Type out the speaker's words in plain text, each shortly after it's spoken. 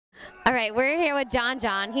All right, we're here with Jon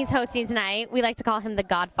Jon. He's hosting tonight. We like to call him the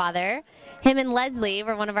Godfather. Him and Leslie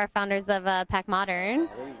were one of our founders of Pac Modern.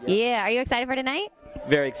 Yeah, are you excited for tonight?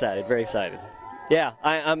 Very excited, very excited. Yeah,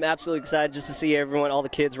 I'm absolutely excited just to see everyone, all the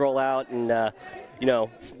kids roll out, and you know,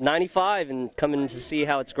 it's 95, and coming to see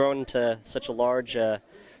how it's grown into such a large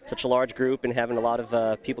group, and having a lot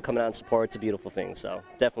of people coming out and support. It's a beautiful thing. So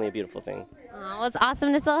definitely a beautiful thing. Well, it's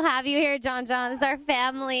awesome to still have you here, Jon Jon. This is our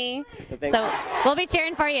family. So we'll be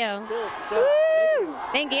cheering for you. Cool. Sure. Woo!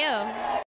 Thank you.